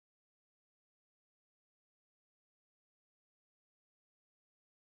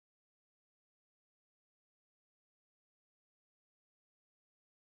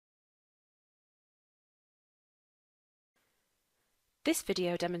This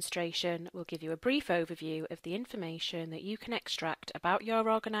video demonstration will give you a brief overview of the information that you can extract about your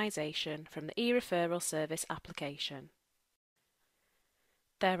organisation from the e-referral service application.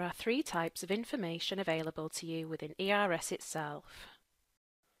 There are three types of information available to you within ERS itself.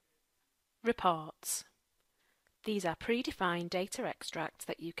 Reports. These are predefined data extracts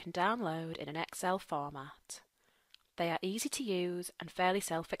that you can download in an Excel format. They are easy to use and fairly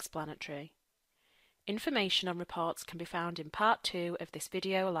self-explanatory. Information on reports can be found in Part 2 of this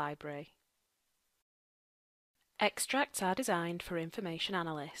video library. Extracts are designed for information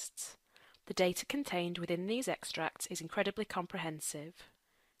analysts. The data contained within these extracts is incredibly comprehensive.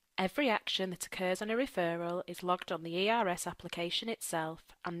 Every action that occurs on a referral is logged on the ERS application itself,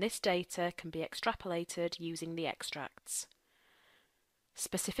 and this data can be extrapolated using the extracts.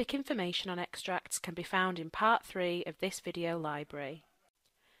 Specific information on extracts can be found in Part 3 of this video library.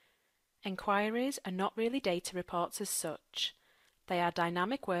 Enquiries are not really data reports as such. They are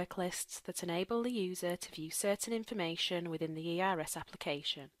dynamic work lists that enable the user to view certain information within the ERS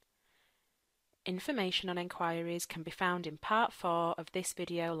application. Information on enquiries can be found in Part 4 of this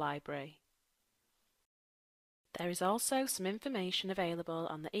video library. There is also some information available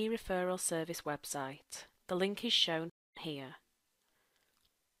on the e-referral service website. The link is shown here.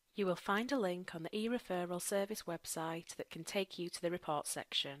 You will find a link on the e-referral service website that can take you to the report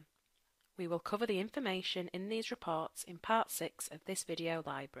section. We will cover the information in these reports in Part 6 of this video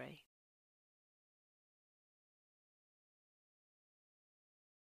library.